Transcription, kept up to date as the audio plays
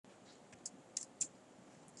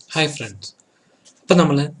Hi friends. ഇപ്പോൾ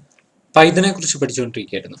നമ്മൾ പൈത്തനെ കുറിച്ച്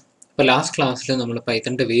പഠിച്ചുകൊണ്ടിരിക്കുകയായിരുന്നു. അപ്പോൾ ലാസ്റ്റ് ക്ലാസ്സിൽ നമ്മൾ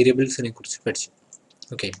പൈത്തൻ്റെ വേരിയബിൾസിനെ കുറിച്ച് പഠിച്ചു.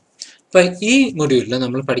 ഓക്കെ, അപ്പോൾ ഈ മൊഡ്യൂളിൽ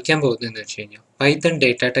നമ്മൾ പഠിക്കാൻ പോകുന്നതെന്ന് വെച്ച് കഴിഞ്ഞാൽ പൈത്തൺ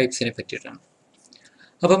ഡേറ്റ ടൈപ്സിനെ പറ്റിയിട്ടാണ്.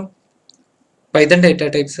 അപ്പം പൈത്തൺ ഡേറ്റ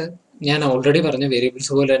ടൈപ്സ് ഞാൻ ഓൾറെഡി പറഞ്ഞ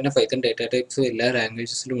വേരിയബിൾസ് പോലെ തന്നെ പൈത്തൺ ഡേറ്റ ടൈപ്സ് എല്ലാ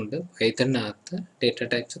ലാംഗ്വേജസിലും ഉണ്ട്. പൈത്തണിനകത്ത് ഡേറ്റ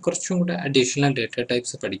ടൈപ്സ് കുറച്ചും കൂടെ അഡീഷണൽ ഡേറ്റ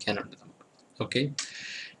ടൈപ്സ് പഠിക്കാനുണ്ട് നമുക്ക്. ഓക്കെ,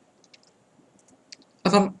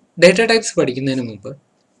 അപ്പം ഡേറ്റ ടൈപ്സ് പഠിക്കുന്നതിന് മുമ്പ്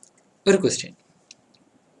ഒരു ക്വസ്റ്റ്യൻ,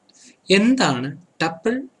 എന്താണ്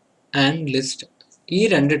ടപ്പിൾ ആൻഡ് ലിസ്റ്റ്? ഈ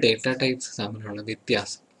രണ്ട് ഡേറ്റ ടൈപ്സ് തമ്മിലുള്ള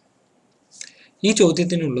വ്യത്യാസം. ഈ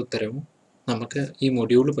ചോദ്യത്തിനുള്ള ഉത്തരവും നമുക്ക് ഈ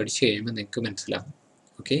മൊഡ്യൂൾ പഠിച്ചു കഴിയുമ്പോൾ നിങ്ങൾക്ക് മനസ്സിലാവും.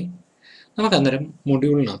 ഓക്കെ, നമുക്ക് അന്നേരം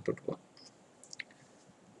മൊഡ്യൂളിനകത്തോട്ട് പോകാം.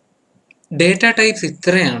 ഡേറ്റ ടൈപ്സ്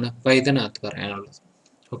ഇത്രയാണ് പൈത്തണിനകത്ത് പറയാനുള്ളത്.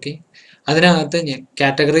 ഓക്കെ, അതിനകത്ത് ഞാൻ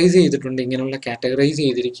കാറ്റഗറൈസ് ചെയ്തിട്ടുണ്ട്. ഇങ്ങനെയുള്ള കാറ്റഗറൈസ്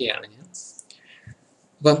ചെയ്തിരിക്കുകയാണ് ഞാൻ.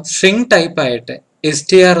 അപ്പം സ്ട്രിംഗ് ടൈപ്പായിട്ട്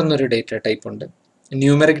str എന്നൊരു ഡേറ്റ ടൈപ്പ് ഉണ്ട്.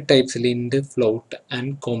 ന്യൂമറിക് ടൈപ്സിൽ ഇൻറ്റ്, ഫ്ലോട്ട്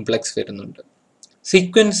ആൻഡ് കോംപ്ലക്സ് വരുന്നുണ്ട്.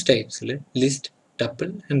 Sequence ടൈപ്സിൽ list, tuple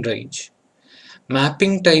and range.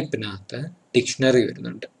 Mapping ടൈപ്പിനകത്ത് dictionary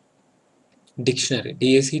വരുന്നുണ്ട്. ഡിക്ഷണറി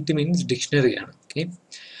DACT മീൻസ് ഡിക്ഷണറി ആണ്. ഓക്കെ,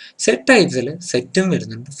 സെറ്റ് ടൈപ്സിൽ സെറ്റും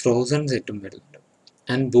വരുന്നുണ്ട്, ഫ്രോസൺ സെറ്റും വരുന്നുണ്ട്.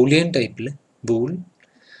 ആൻഡ് ബൂളിയൻ ടൈപ്പിൽ bool.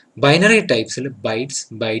 Binary ടൈപ്സിൽ bytes,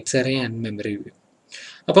 bytes array and memory view.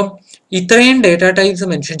 അപ്പം ഇത്രയും ഡേറ്റ ടൈപ്സ്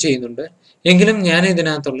മെൻഷൻ ചെയ്യുന്നുണ്ട്. എങ്കിലും ഞാൻ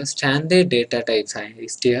ഇതിനകത്തുള്ള സ്റ്റാൻഡേർഡ് ഡേറ്റ ടൈപ്സ് ആയ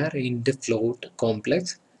str, ഇൻറ്റ്, float,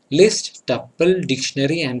 complex, list, tuple,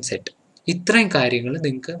 dictionary and set, ഇത്രയും കാര്യങ്ങൾ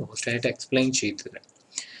നിങ്ങൾക്ക് മോസ്റ്റായിട്ട് എക്സ്പ്ലെയിൻ ചെയ്തു തരാം.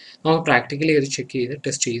 നമുക്ക് പ്രാക്ടിക്കലി അത് ചെക്ക് ചെയ്ത്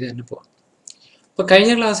ടെസ്റ്റ് ചെയ്ത് തന്നെ പോകാം. അപ്പോൾ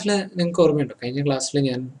കഴിഞ്ഞ ക്ലാസ്സിൽ നിങ്ങൾക്ക് ഓർമ്മയുണ്ടോ? കഴിഞ്ഞ ക്ലാസ്സിൽ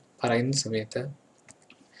ഞാൻ പറയുന്ന സമയത്ത്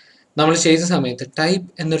നമ്മൾ ചെയ്ത സമയത്ത് ടൈപ്പ്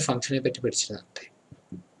എന്നൊരു ഫംഗ്ഷനെ പറ്റി പഠിച്ചിരുന്നത്.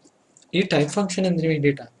 ഈ ടൈപ്പ് ഫംഗ്ഷൻ എന്തിനു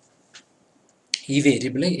വേണ്ടിയിട്ടാണ്? ഈ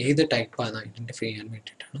വേരിയബിൾ ഏത് ടൈപ്പാണ് ഐഡൻറ്റിഫൈ ചെയ്യാൻ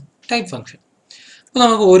വേണ്ടിയിട്ടാണ് ടൈപ്പ് ഫംഗ്ഷൻ. അപ്പോൾ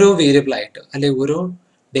നമുക്ക് ഓരോ വേരിയബിളായിട്ട് അല്ലെങ്കിൽ ഓരോ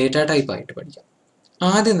ഡേറ്റ ടൈപ്പായിട്ട് പഠിക്കാം.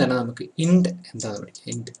 ആദ്യം തന്നെ നമുക്ക് ഇൻറ്റ് എന്താണെന്ന് പഠിക്കാം.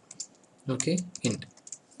 ഇൻറ്റ്. ഓക്കെ, ഇൻറ്റ്.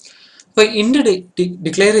 അപ്പോൾ ഇൻറ്റ്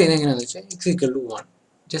ഡിക്ലെയർ ചെയ്യുന്നത് എങ്ങനെയാണെന്ന് വെച്ചാൽ x=1.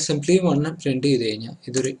 ജസ്റ്റ് സിംപ്ലി 1 പ്രിൻറ്റ് ചെയ്ത് കഴിഞ്ഞാൽ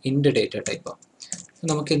ഇതൊരു ഇൻറ്റ് ഡേറ്റ ടൈപ്പാണ്.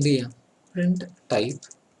 നമുക്ക് എന്ത് ചെയ്യാം? പ്രിൻറ്റ് ടൈപ്പ്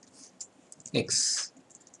എക്സ്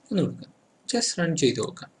എന്ന് കൊടുക്കാം. ജസ്റ്റ് റൺ ചെയ്ത്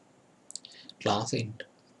നോക്കാം. ക്ലാസ് ഇൻറ്റ്.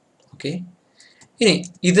 ഓക്കെ, ഇനി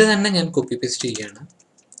ഇത് തന്നെ ഞാൻ കോപ്പി പേസ്റ്റ് ചെയ്യുകയാണ്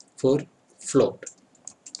ഫോർ ഫ്ലോട്ട്.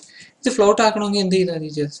 ഇത് ഫ്ലോട്ട് ആക്കണമെങ്കിൽ എന്ത് ചെയ്താൽ മതി?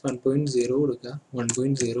 ജസ്റ്റ് 1.0 കൊടുക്കുക,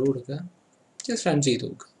 1.0 കൊടുക്കുക, ജസ്റ്റ് റൺ ചെയ്ത്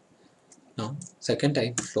നോക്കുക. സെക്കൻഡ്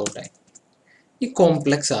ടൈപ്പ് ഫ്ലോട്ട് ആയി. ഈ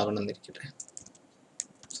കോംപ്ലക്സ് ആവണമെന്നിരിക്കട്ടെ,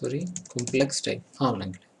 സോറി, കോംപ്ലക്സ് ടൈപ്പ്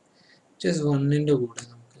ആവണമെങ്കിൽ ജസ്റ്റ് 1ൻ്റെ കൂടെ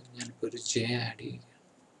നമുക്ക് ഞാനിപ്പോൾ ഒരു ജെ ആഡ് ചെയ്യുക.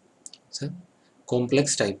 സർ,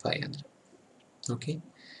 കോംപ്ലക്സ് ടൈപ്പ് ആയി അന്നേരം. ഓക്കെ,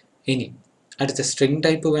 ഇനി അടുത്ത സ്ട്രിംഗ്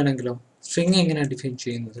ടൈപ്പ് വേണമെങ്കിലോ? സ്ട്രിംഗ് എങ്ങനെയാണ് ഡിഫൈൻ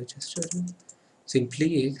ചെയ്യുന്നത്? ജസ്റ്റ് ഒരു സിംപ്ലി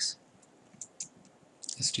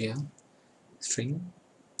str സ്ട്രിംഗ്.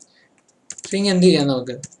 സ്ട്രിംഗ് എന്ത് ചെയ്യാം?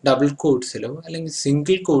 നമുക്ക് ഡബിൾ കോഡ്സിലോ അല്ലെങ്കിൽ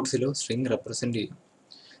സിംഗിൾ കോഡ്സിലോ സ്ട്രിംഗ് റെപ്രസെൻറ്റ് ചെയ്യും.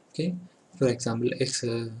 ഓക്കെ, ഫോർ എക്സാമ്പിൾ എക്സ്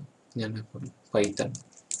ഞാനിപ്പം പൈത്തൺ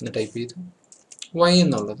എന്ന് ടൈപ്പ് ചെയ്തു, വൈ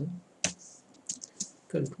എന്നുള്ളത്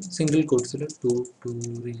സിംഗിൾ കോഡ്സിൽ 2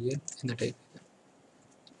 റിയൽ എന്ന് ടൈപ്പ് ചെയ്തു,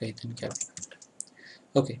 പൈത്തൺ ക്യാപിറ്റൽ.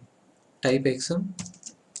 ഓക്കെ, ടൈപ്പ് എക്സും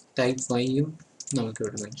ടൈപ്പ് വൈയും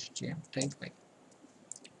നമുക്കിവിടെ മെൻഷൻ ചെയ്യാം. ടൈപ്പ് വൈ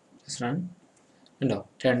റൺ ഉണ്ടോ?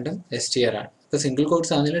 രണ്ടും str ആണ്. ഇപ്പോൾ സിംഗിൾ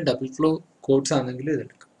കോഡ്സ് ആണെങ്കിലും ഡബിൾ കോഡ്സ് ആണെങ്കിലും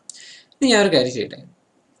ഇതെടുക്കും. ഇനി ഞാൻ ഒരു കാര്യം ചെയ്യട്ടെ,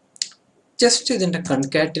 ജസ്റ്റ് ഇതിൻ്റെ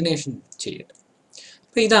കൺകാറ്റിനേഷൻ ചെയ്യട്ടെ.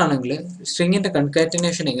 അപ്പോൾ ഇതാണെങ്കിൽ സ്ട്രിങ്ങിൻ്റെ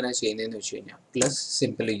കൺകാറ്റിനേഷൻ എങ്ങനെയാണ് ചെയ്യുന്നതെന്ന് വെച്ച് കഴിഞ്ഞാൽ പ്ലസ്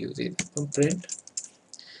സിമ്പിൾ യൂസ് ചെയ്ത്, അപ്പം പ്രിൻറ്റ്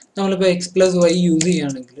നമ്മളിപ്പോൾ x+y യൂസ്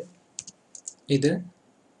ചെയ്യുകയാണെങ്കിൽ ഇത്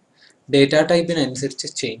ഡേറ്റ ടൈപ്പിനനുസരിച്ച്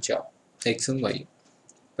ചേഞ്ച് ആവും, എക്സും വൈയും.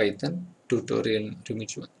 പൈത്തൺ ട്യൂട്ടോറിയലിന്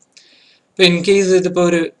ഒരുമിച്ച് വന്നു. ഇപ്പോൾ ഇൻ കേസ് ഇതിപ്പോൾ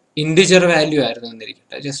ഒരു ഇൻഡിജർ വാല്യൂ ആയിരുന്നു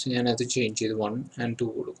എന്നിരിക്കട്ടെ, ജസ്റ്റ് ഞാൻ അത് ചേഞ്ച് ചെയ്ത് 1 and 2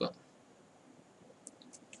 കൊടുക്കുക.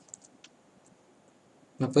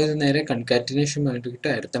 അപ്പോൾ ഇത് നേരെ കൺകാറ്റിനേഷൻ വേണ്ടിയിട്ട്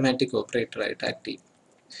അരിത്തമാറ്റിക് ഓപ്പറേറ്റർ ആയിട്ട് ആക്ട് ചെയ്യും.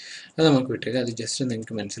 അത് നമുക്ക് വിട്ടേക്ക്, അത് ജസ്റ്റ്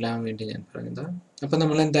നിങ്ങൾക്ക് മനസ്സിലാവാൻ വേണ്ടി ഞാൻ പറഞ്ഞതാണ്. അപ്പം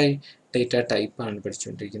നമ്മൾ എന്തായി? ഡേറ്റ ടൈപ്പാണ്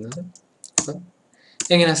പഠിച്ചുകൊണ്ടിരിക്കുന്നത്. അപ്പം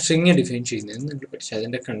എങ്ങനെയാണ് സ്ട്രിങ് ഡിഫൈൻ ചെയ്യുന്നതെന്ന് നിങ്ങൾ പഠിച്ചു,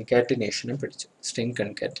 അതിൻ്റെ കൺകാറ്റിനേഷനും പഠിച്ചു, സ്ട്രിങ്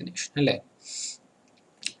കൺകാറ്റിനേഷൻ അല്ലേ.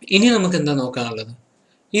 ഇനി നമുക്ക് എന്താ നോക്കാനുള്ളത്?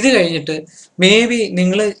 ഇത് കഴിഞ്ഞിട്ട് മേ ബി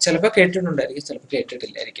നിങ്ങൾ ചിലപ്പോൾ കേട്ടിട്ടുണ്ടായിരിക്കും, ചിലപ്പോൾ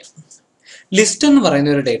കേട്ടിട്ടില്ലായിരിക്കാം. ലിസ്റ്റ് എന്ന് പറയുന്ന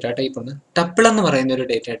ഒരു ഡേറ്റ ടൈപ്പ് ഉണ്ട്, ടപ്പിൾ എന്ന് പറയുന്ന ഒരു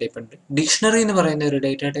ഡേറ്റ ടൈപ്പ് ഉണ്ട്, ഡിക്ഷണറി എന്ന് പറയുന്ന ഒരു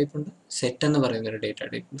ഡേറ്റ ടൈപ്പ് ഉണ്ട്, സെറ്റ് എന്ന് പറയുന്ന ഒരു ഡേറ്റ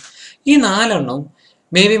ടൈപ്പ് ഉണ്ട്. ഈ 4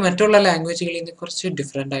 മേ ബി മറ്റുള്ള ലാംഗ്വേജുകളിൽ നിന്ന് കുറച്ച്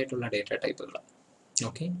ഡിഫറെൻ്റ് ആയിട്ടുള്ള ഡേറ്റ ടൈപ്പുകളാണ്.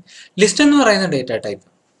 ഓക്കെ, ലിസ്റ്റ് എന്ന് പറയുന്ന ഡേറ്റ ടൈപ്പ്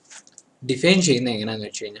ഡിഫൈൻ ചെയ്യുന്നത് എങ്ങനെയാണെന്ന്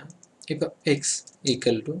വെച്ച് കഴിഞ്ഞാൽ, ഇപ്പോൾ x=,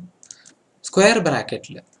 സ്ക്വയർ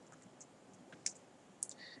ബ്രാക്കറ്റിൽ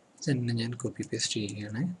തന്നെ ഞാൻ കോപ്പി പേസ്റ്റ്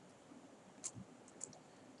ചെയ്യുകയാണ്,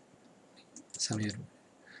 സമയം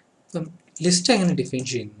അപ്പം ലിസ്റ്റ് എങ്ങനെ ഡിഫൈൻ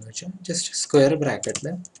ചെയ്യുന്നതെന്ന് വെച്ചാൽ ജസ്റ്റ് സ്ക്വയർ ബ്രാക്കറ്റിൽ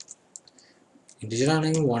ഇൻറ്റിജർ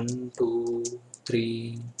ആണെങ്കിൽ 1 2 3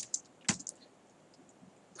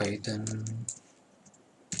 പൈത്തൺ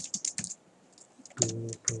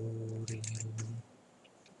ട്യൂട്ടോറിയൽ.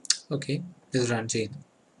 ഓക്കെ, ഇത് റൺ ചെയ്യുന്നു.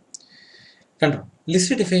 കണ്ടോ,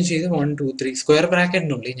 ലിസ്റ്റ് ഡിഫൈൻ ചെയ്ത് 1 2 3 സ്ക്വയർ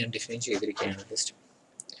ബ്രാക്കറ്റിനുള്ളിൽ ഞാൻ ഡിഫൈൻ ചെയ്തിരിക്കുകയാണ് ലിസ്റ്റ്.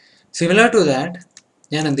 സിമിലർ ടു ദാറ്റ്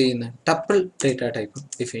ഞാൻ എന്ത് ചെയ്യുന്നു, ടപ്പിൾ ഡേറ്റ ടൈപ്പ്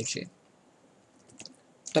ഡിഫൈൻ ചെയ്യുന്നു.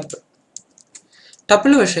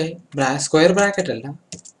 ടപ്പിൾ പക്ഷേ സ്ക്വയർ ബ്രാക്കറ്റ് അല്ല,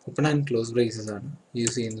 ഓപ്പൺ ആൻഡ് ക്ലോസ് ബ്രേസസ് ആണ്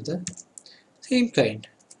യൂസ് ചെയ്യുന്നത്. സെയിം കൈൻഡ്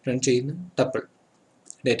റൺ ചെയ്യുന്ന tuple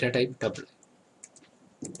data type tuple.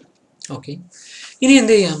 Okay, ഇനി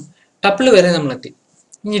എന്ത് ചെയ്യാം, ടപ്പിൾ വരെ നമ്മളെത്തി.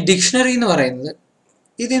 ഇനി ഡിക്ഷണറി എന്ന് പറയുന്നത്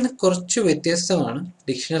ഇതിൽ നിന്ന് കുറച്ച് വ്യത്യസ്തമാണ്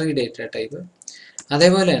ഡിക്ഷണറി ഡേറ്റ ടൈപ്പ്.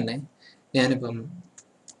 അതേപോലെ തന്നെ ഞാനിപ്പം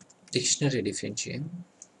ഡിക്ഷണറി ഡിഫൈൻ ചെയ്യാം.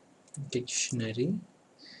 ഡിക്ഷണറി,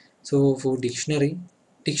 സോ ഫോർ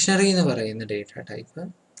ഡിക്ഷണറി എന്ന് പറയുന്ന data type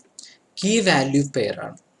key value pair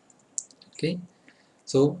ആണ്. ഓക്കെ,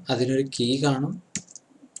 സോ അതിനൊരു കീ കാണും,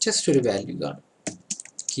 ജസ്റ്റ് ഒരു വാല്യൂ കാണും.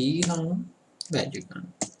 കീ കാണും, വാല്യൂ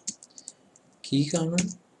കാണും, കീ കാണും,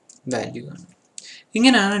 വാല്യൂ കാണും.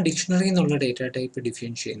 ഇങ്ങനെയാണ് ഡിക്ഷണറി എന്നുള്ള ഡേറ്റ ടൈപ്പ്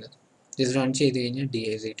ഡിഫൈൻ ചെയ്യുന്നത്. ഇത് റൺ ചെയ്ത് കഴിഞ്ഞാൽ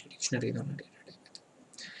DIZ ഡിക്ഷണറി എന്നുള്ള ഡേറ്റ ടൈപ്പ്.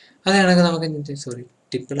 അതാണെങ്കിൽ നമുക്ക്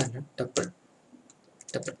ടിപ്പിൾ അല്ല, ടപ്പിൾ.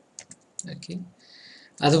 ഓക്കെ,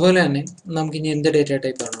 അതുപോലെ തന്നെ നമുക്കിനി എന്ത് ഡേറ്റ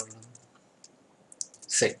ടൈപ്പ് ആണോ ഉള്ളത്,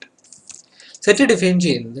 സെറ്റ് ഡിഫൈൻ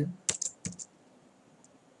ചെയ്യുന്നത്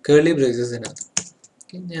കേർലി ബ്രേസസിനകത്ത്.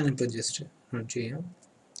 ഓക്കെ, ഞാനിപ്പോൾ ജസ്റ്റ് റൺ ചെയ്യാം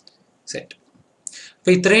സെറ്റ്.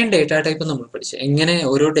 അപ്പോൾ ഇത്രയും ഡേറ്റ ടൈപ്പ് നമ്മൾ പഠിച്ചു, എങ്ങനെ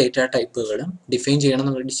ഓരോ ഡേറ്റ ടൈപ്പുകളും ഡിഫൈൻ ചെയ്യണം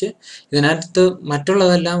എന്ന് പഠിച്ച്. ഇതിനകത്ത്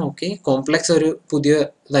മറ്റുള്ളതെല്ലാം ഓക്കെ കോംപ്ലക്സ് ഒരു പുതിയ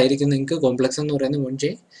ഇതായിരിക്കും. നിങ്ങൾക്ക് കോംപ്ലക്സ് എന്ന് പറയുന്നത്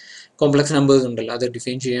മുൻപേ കോംപ്ലക്സ് നമ്പേഴ്സ് ഉണ്ടല്ലോ, അത്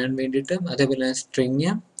ഡിഫൈൻ ചെയ്യാൻ വേണ്ടിയിട്ട്. അതേപോലെ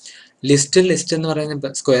സ്ട്രിങ്, ലിസ്റ്റ് എന്ന്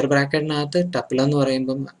പറയുന്ന സ്ക്വയർ ബ്രാക്കറ്റിനകത്ത്, ടപ്പിൾ എന്ന്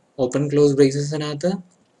പറയുമ്പം ഓപ്പൺ ക്ലോസ് ബ്രേസസിനകത്ത്,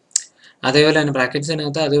 അതേപോലെ തന്നെ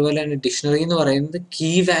ബ്രാക്കറ്റ്സിനകത്ത്. അതേപോലെ തന്നെ ഡിക്ഷണറി എന്ന് പറയുന്നത് കീ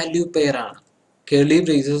വാല്യൂ പെയർ ആണ്. Curly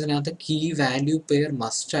ബ്രേസസിനകത്ത് key value pair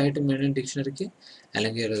must ആയിട്ടും വേണം ഡിക്ഷണറിക്ക്,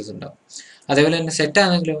 അല്ലെങ്കിൽ എറേഴ്സ് ഉണ്ടാവും. അതേപോലെ തന്നെ സെറ്റ്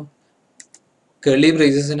ആണെങ്കിലോ കേർലി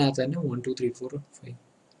ബ്രേസസിനകത്ത് തന്നെ 1 2 3 4 5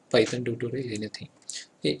 പൈത്തൺ ട്യൂട്ടോറിയൽ എനിത്തിങ്.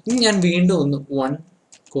 ഇനി ഞാൻ വീണ്ടും ഒന്ന് 1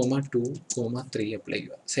 2 3 അപ്ലൈ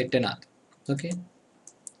ചെയ്യുക സെറ്റിനകത്ത്. Okay,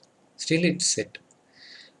 still it set.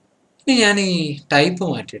 ഇനി ഞാൻ ഈ ടൈപ്പ്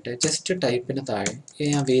മാറ്റിയിട്ട് ജസ്റ്റ് ടൈപ്പിന് താഴെ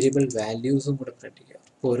ആ വേരിയബിൾ വാല്യൂസും കൂടെ പ്രിന്റ് ചെയ്യുക.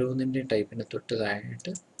 ഓരോന്നിൻ്റെയും ടൈപ്പിന് തൊട്ട്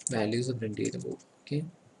താഴെയായിട്ട് വാല്യൂസ് പ്രിന്റ് ചെയ്ത് പോകും. ഓക്കെ,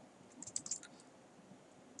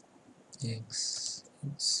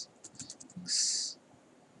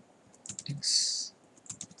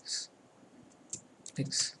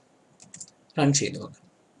 റൺ ചെയ്ത് നോക്കാം.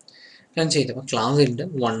 റൺ ചെയ്തപ്പോൾ ക്ലാസ് ഉണ്ട്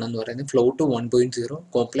 1 എന്ന് പറയുന്നത്, float 1.0,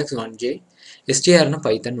 complex 1J, STRന്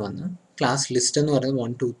Python 1, class list എന്ന് പറയുന്നത്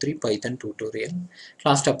 1 2 3 Python tutorial,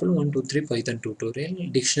 class tuple 1 2 3 Python tutorial,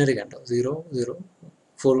 dictionary കണ്ടോ 0 0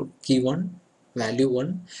 four key 1 value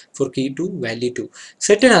 1, four key 2 value 2.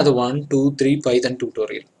 സെറ്റിനകത്ത് 1 2 3 Python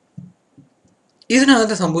tutorial.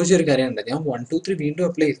 ഇതിനകത്ത് സംഭവിച്ചൊരു കാര്യമുണ്ട്, ഞാൻ 1 2 3 വീണ്ടും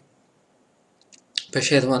അപ്ലൈ ചെയ്തു,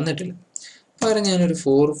 പക്ഷേ അത് വന്നിട്ടില്ല. പകരം ഞാനൊരു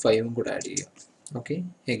 4 5 കൂടെ ആഡ് ചെയ്യാം. Okay,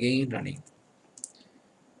 again running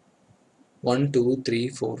 1 2 3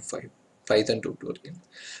 4 5 Python tutorial.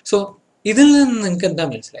 So ഇതിൽ നിന്ന് നിങ്ങൾക്ക് എന്താ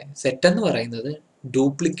മനസ്സിലായത്, സെറ്റ് എന്ന് പറയുന്നത്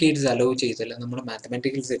ഡ്യൂപ്ലിക്കേറ്റ്സ് അലോ ചെയ്തില്ല. നമ്മുടെ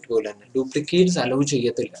മാത്തമാറ്റിക്കൽ സെറ്റ് പോലെ തന്നെ ഡ്യൂപ്ലിക്കേറ്റ്സ് അലോ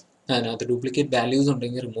ചെയ്യത്തില്ല. അതിനകത്ത് ഡ്യൂപ്ലിക്കേറ്റ് വാല്യൂസ്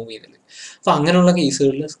ഉണ്ടെങ്കിൽ റിമൂവ് ചെയ്തില്ല. അപ്പോൾ അങ്ങനെയുള്ള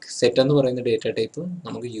കേസുകളിൽ സെറ്റ് എന്ന് പറയുന്ന ഡേറ്റ ടൈപ്പ്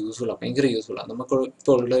നമുക്ക് യൂസ്ഫുൾ ആണ്, ഭയങ്കര യൂസ്ഫുൾ ആണ്. നമുക്ക്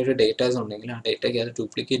ഇപ്പോൾ ഉള്ള ഒരു ഡേറ്റാസ് ഉണ്ടെങ്കിൽ ആ ഡേറ്റയ്ക്ക് അത്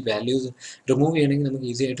ഡ്യൂപ്ലിക്കേറ്റ് വാല്യൂസ് റിമൂവ് ചെയ്യണമെങ്കിൽ നമുക്ക്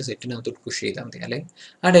ഈസി ആയിട്ട് സെറ്റിനകത്തോട്ട് പുഷ് ചെയ്താൽ മതി. അല്ലെങ്കിൽ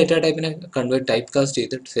ആ ഡേറ്റ ടൈപ്പിനെ ടൈപ്പ് കാസ്റ്റ്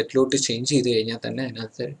ചെയ്തിട്ട് സെറ്റിലോട്ട് ചേഞ്ച് ചെയ്ത് കഴിഞ്ഞാൽ തന്നെ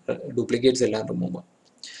അതിനകത്ത് ഡ്യൂപ്ലിക്കേറ്റ്സ് എല്ലാം റിമൂവ് ആവും.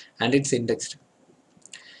 And it's indexed.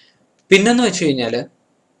 പിന്നെന്ന് വെച്ച് കഴിഞ്ഞാൽ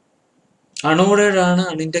അൺഓർഡേഡ് ആണ്,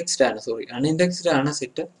 അൺഇൻഡെക്സ്ഡ് ആണ്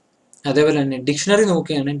സെറ്റ്. അതേപോലെ തന്നെ ഡിക്ഷണറി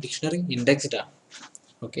നോക്കുകയാണെങ്കിൽ ഡിക്ഷണറി ഇൻഡെക്സ്ഡ് ആണ്.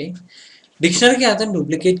 ഓക്കെ, ഡിക്ഷണറിക്കകത്തും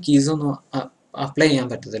ഡ്യൂപ്ലിക്കേറ്റ് കീസ് ഒന്നും അപ്ലൈ ചെയ്യാൻ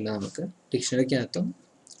പറ്റത്തില്ല നമുക്ക്. ഡിക്ഷണറിക്കകത്തും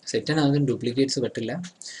സെറ്റിനകത്തും ഡ്യൂപ്ലിക്കേറ്റ്സ് പറ്റില്ല.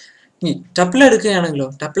 ഇനി ടപ്പിൾ എടുക്കുകയാണെങ്കിലോ,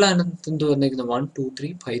 ടപ്പിളാണ് എന്ത് വന്നിരിക്കുന്നത് 1 2 3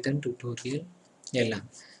 പൈത്തൺ ട്യൂട്ടോറിയൽ എല്ലാം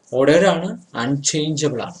ഓർഡേഡ് ആണ്,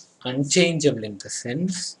 അൺചേഞ്ചബിൾ ആണ്. Unchangeable in the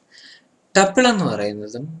sense tuple എന്ന്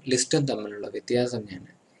പറയുന്നതും ലിസ്റ്റും തമ്മിലുള്ള വ്യത്യാസം ഞാൻ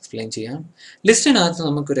എക്സ്പ്ലെയിൻ ചെയ്യാം. ലിസ്റ്റിനകത്ത്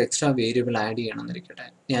നമുക്കൊരു എക്സ്ട്രാ വേരിയബിൾ ആഡ് ചെയ്യണം എന്നിരിക്കട്ടെ.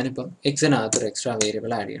 ഞാനിപ്പം എക്സിനകത്ത് ഒരു എക്സ്ട്രാ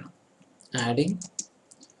വേരിയബിൾ ആഡ് ചെയ്യണം. Adding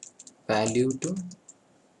value to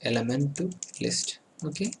element to list.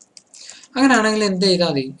 Okay, അങ്ങനെയാണെങ്കിൽ എന്ത്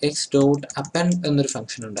ചെയ്താൽ മതി, എക്സ് ഡോട്ട് അപ്പൻഡ് എന്നൊരു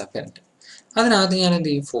ഫംഗ്ഷൻ ഉണ്ട്, അപ്പൻഡ്. അതിനകത്ത് ഞാൻ എന്ത്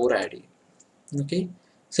ചെയ്യും, 4 ആഡ് ചെയ്യും. ഓക്കെ,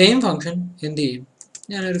 സെയിം ഫംഗ്ഷൻ എന്ത് ചെയ്യും,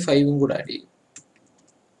 ഞാനൊരു 5 കൂടെ ആഡ് ചെയ്യും.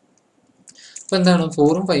 അപ്പോൾ എന്താണ്,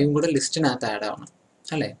 4ഉം 5ഉം കൂടെ ലിസ്റ്റിനകത്ത് ആഡ് ആവണം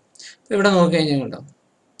അല്ലേ. ഇപ്പോൾ ഇവിടെ നോക്കി കഴിഞ്ഞാൽ കണ്ടോ,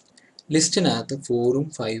 ലിസ്റ്റിനകത്ത് 4ഉം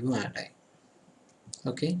 5ഉം ആഡായി.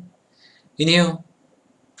 ഓക്കെ, ഇനിയോ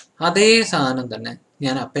അതേ സാധനം തന്നെ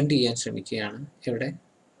ഞാൻ അപ്പൻഡ് ചെയ്യാൻ ശ്രമിക്കുകയാണ്. എവിടെ?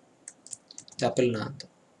 ടപ്പിളിനകത്ത്.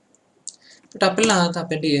 ടപ്പിളിനകത്ത്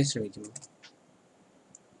അപ്പൻഡ് ചെയ്യാൻ ശ്രമിക്കുമ്പോൾ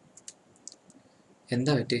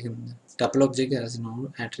എന്താ പറ്റിയിരിക്കുന്നത്? Tuple object as no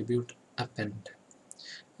attribute append.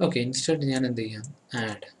 Okay, instead ഞാൻ എന്ത് ചെയ്യാം?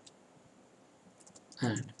 Add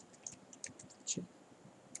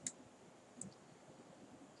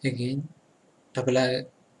again tuple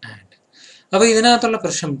add. അപ്പോൾ ഇതിനകത്തുള്ള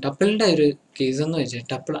പ്രശ്നം ടപ്പിളിൻ്റെ ഒരു കേസ് എന്ന് വെച്ചാൽ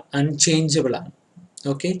ടപ്പിൾ അൺചേഞ്ചബിൾ ആണ്.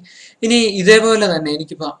 ഓക്കെ, ഇനി ഇതേപോലെ തന്നെ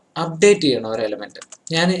എനിക്കിപ്പോൾ അപ്ഡേറ്റ് ചെയ്യണം ഒരു എലമെൻറ്റ്.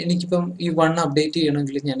 എനിക്കിപ്പം ഈ 1 അപ്ഡേറ്റ്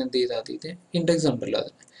ചെയ്യണമെങ്കിൽ ഞാൻ എന്ത് ചെയ്താൽ മതി? ഇത് ഇൻഡെക്സ് ഉണ്ടല്ലോ,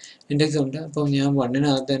 അതിന് ഇൻഡെക്സ് ഉണ്ട്. അപ്പം ഞാൻ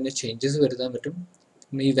 1-നകത്ത് തന്നെ ചേഞ്ചസ് വരുത്താൻ പറ്റും.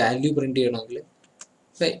 ഈ വാല്യൂ പ്രിൻറ്റ് ചെയ്യണമെങ്കിൽ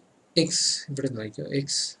എക്സ് ഇവിടെ നോക്കിയോ,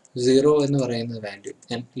 x0 എന്ന് പറയുന്ന വാല്യൂ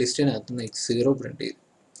ഞാൻ ലിസ്റ്റിനകത്തുനിന്ന് x0 പ്രിൻറ്റ് ചെയ്തു.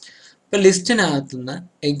 അപ്പോൾ ലിസ്റ്റിനകത്തുനിന്ന്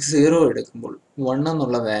x0 എടുക്കുമ്പോൾ 1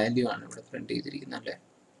 എന്നുള്ള വാല്യൂ ആണ് ഇവിടെ പ്രിൻറ്റ് ചെയ്തിരിക്കുന്നത് അല്ലേ?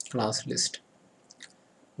 ക്ലാസ് ലിസ്റ്റ്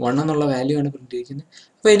 1 എന്നുള്ള വാല്യൂ ആണ് പ്രിൻറ്റ് ചെയ്തിരിക്കുന്നത്.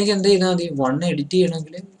 അപ്പോൾ എനിക്ക് എന്ത് ചെയ്താൽ മതി? 1 എഡിറ്റ്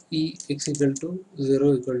ചെയ്യണമെങ്കിൽ ഈ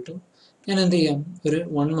x=0 ഞാൻ എന്ത് ചെയ്യാം? ഒരു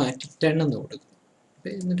 1 മാറ്റി 10 എന്ന് കൊടുക്കും.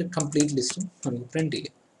 അപ്പോൾ എന്നിട്ട് കംപ്ലീറ്റ് ലിസ്റ്റും നമുക്ക് പ്രിൻറ്റ്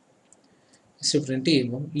ചെയ്യാം. ലിസ്റ്റ് പ്രിൻറ്റ്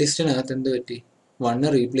ചെയ്യുമ്പോൾ ലിസ്റ്റിനകത്ത് എന്ത് പറ്റി? 1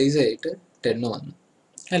 റീപ്ലേസ് ആയിട്ട് 10 വന്നു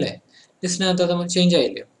അല്ലേ? ലിസ്റ്റിനകത്ത് അത് ചേഞ്ച്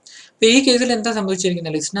ആയില്ലയോ? അപ്പോൾ ഈ കേസിൽ എന്താ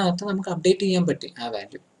സംഭവിച്ചിരിക്കുന്നത്? ലിസ്റ്റിനകത്ത് നമുക്ക് അപ്ഡേറ്റ് ചെയ്യാൻ പറ്റി ആ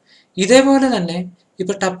വാല്യൂ. ഇതേപോലെ തന്നെ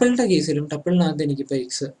ഇപ്പോൾ ടപ്പിളിൻ്റെ കേസിലും ടപ്പിളിനകത്ത് എനിക്കിപ്പോൾ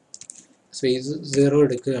x0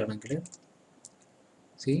 എടുക്കുകയാണെങ്കിൽ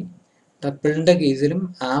ടപ്പിളിൻ്റെ കേസിലും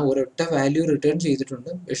ആ ഒരൊറ്റ വാല്യൂ റിട്ടേൺ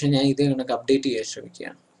ചെയ്തിട്ടുണ്ട്. പക്ഷെ ഞാൻ ഇത് കണക്ക് അപ്ഡേറ്റ് ചെയ്യാൻ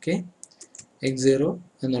ശ്രമിക്കുകയാണ്. ഓക്കെ, x0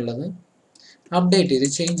 എന്നുള്ളത് അപ്ഡേറ്റ് ചെയ്ത്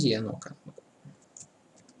ചേഞ്ച് ചെയ്യാൻ നോക്കാം.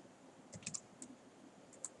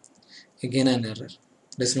 Again an error,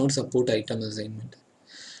 does not support item assignment.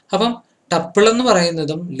 അപ്പം ടപ്പിൾ എന്ന്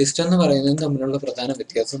പറയുന്നതും ലിസ്റ്റ് എന്ന് പറയുന്നതും തമ്മിലുള്ള പ്രധാന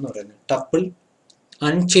വ്യത്യാസം എന്ന് പറയുന്നത് ടപ്പിൾ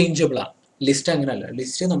അൺചേഞ്ചബിൾ ആണ്, ലിസ്റ്റ് അങ്ങനെയല്ല.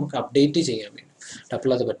 ലിസ്റ്റ് നമുക്ക് അപ്ഡേറ്റ് ചെയ്യാൻ വേണ്ടി,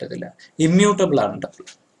 ടപ്പിൾ അത് പറ്റത്തില്ല. ഇമ്മ്യൂട്ടബിൾ ആണ് ടപ്പിൾ.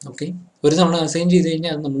 ഓക്കെ, ഒരു തവണ അസൈൻ ചെയ്ത്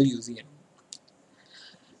കഴിഞ്ഞാൽ അത് നമ്മൾ യൂസ് ചെയ്യണം.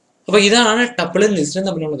 അപ്പോൾ ഇതാണ് ടപ്പിളും ലിസ്റ്റും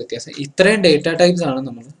തമ്മിലുള്ള വ്യത്യാസം. ഇത്രയും ഡേറ്റ ടൈപ്സ് ആണ്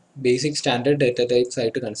നമ്മൾ ബേസിക് സ്റ്റാൻഡേർഡ് ഡേറ്റ ടൈപ്സ്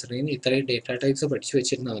ആയിട്ട് കൺസിഡർ ചെയ്യുന്നത്. ഇത്രയും ഡേറ്റ ടൈപ്സ് പഠിച്ചു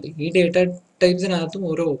വെച്ചിരുന്നാൽ മതി. ഈ ഡേറ്റ ടൈപ്സിനകത്തും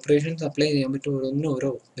ഓരോ ഓപ്പറേഷൻസ് അപ്ലൈ ചെയ്യാൻ പറ്റും. ഓരോന്നിനും ഓരോ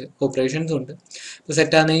ഓപ്പറേഷൻസ് ഉണ്ട്. ഇപ്പോൾ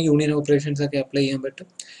സെറ്റ് ആണെങ്കിൽ യൂണിയൻ ഓപ്പറേഷൻസ് ഒക്കെ അപ്ലൈ ചെയ്യാൻ പറ്റും.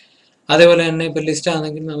 അതേപോലെ തന്നെ ഇപ്പോൾ ലിസ്റ്റ്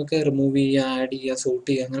ആണെങ്കിൽ നമുക്ക് റിമൂവ് ചെയ്യുക, ആഡ് ചെയ്യുക, സോർട്ട്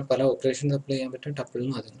ചെയ്യുക, അങ്ങനെ പല ഓപ്പറേഷൻസ് അപ്ലൈ ചെയ്യാൻ പറ്റും.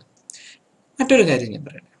 ടപ്പിളിനും അതുണ്ട്. മറ്റൊരു കാര്യം ഞാൻ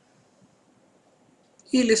പറയട്ടെ,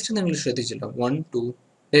 ഈ ലിസ്റ്റ് നിങ്ങൾ ശ്രദ്ധിച്ചല്ലോ, 1, 2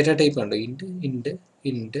 ഡേറ്റ ടൈപ്പ് ഉണ്ട്.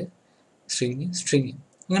 ഇൻഡ് സ്ട്രിങ്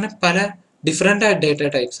അങ്ങനെ പല ഡിഫറെൻ്റ് ആയ ഡേറ്റ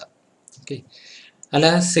ടൈപ്സാണ്. ഓക്കെ,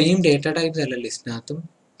 അല്ലാതെ സെയിം ഡേറ്റ ടൈപ്സ് അല്ല ലിസ്റ്റിനകത്തും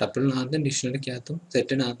ടപ്പിളിനകത്തും ഡിക്ഷണറിക്കകത്തും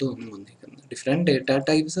സെറ്റിനകത്തും ഒന്നും വന്നിരിക്കുന്നത്. ഡിഫറെൻറ്റ് ഡേറ്റ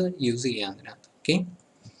ടൈപ്സ് യൂസ് ചെയ്യാം അതിനകത്ത്.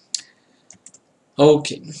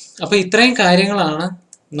 ഓക്കെ, അപ്പോൾ ഇത്രയും കാര്യങ്ങളാണ്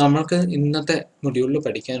നമ്മൾക്ക് ഇന്നത്തെ മൊഡ്യൂളിൽ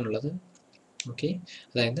പഠിക്കാനുള്ളത്. ഓക്കെ,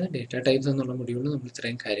 അതായത് ഡേറ്റ ടൈപ്സ് എന്നുള്ള മൊഡ്യൂളിൽ നമ്മൾ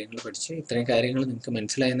ഇത്രയും കാര്യങ്ങൾ പഠിച്ച്, ഇത്രയും കാര്യങ്ങൾ നിങ്ങൾക്ക്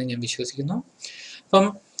മനസ്സിലായെന്ന് ഞാൻ വിശ്വസിക്കുന്നു. അപ്പം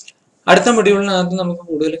അടുത്ത മൊഡ്യൂളിനകത്ത് നമുക്ക്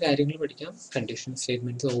കൂടുതൽ കാര്യങ്ങൾ പഠിക്കാം. കണ്ടീഷൻ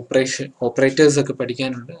സ്റ്റേറ്റ്മെൻറ്റ്സ്, ഓപ്പറേറ്റേഴ്സ് ഒക്കെ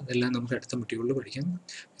പഠിക്കാനുണ്ട്. അതെല്ലാം നമുക്ക് അടുത്ത മൊഡ്യൂളിൽ പഠിക്കാം.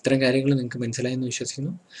 ഇത്തരം കാര്യങ്ങൾ നിങ്ങൾക്ക് മനസ്സിലായെന്ന്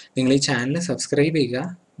വിശ്വസിക്കുന്നു. നിങ്ങൾ ഈ ചാനൽ സബ്സ്ക്രൈബ് ചെയ്യുക,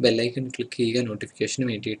 ബെല്ലൈക്കൺ ക്ലിക്ക് ചെയ്യുക നോട്ടിഫിക്കേഷന്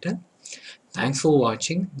വേണ്ടിയിട്ട്. Thanks for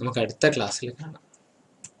watching. നമുക്ക് അടുത്ത ക്ലാസ്സിൽ കാണാം.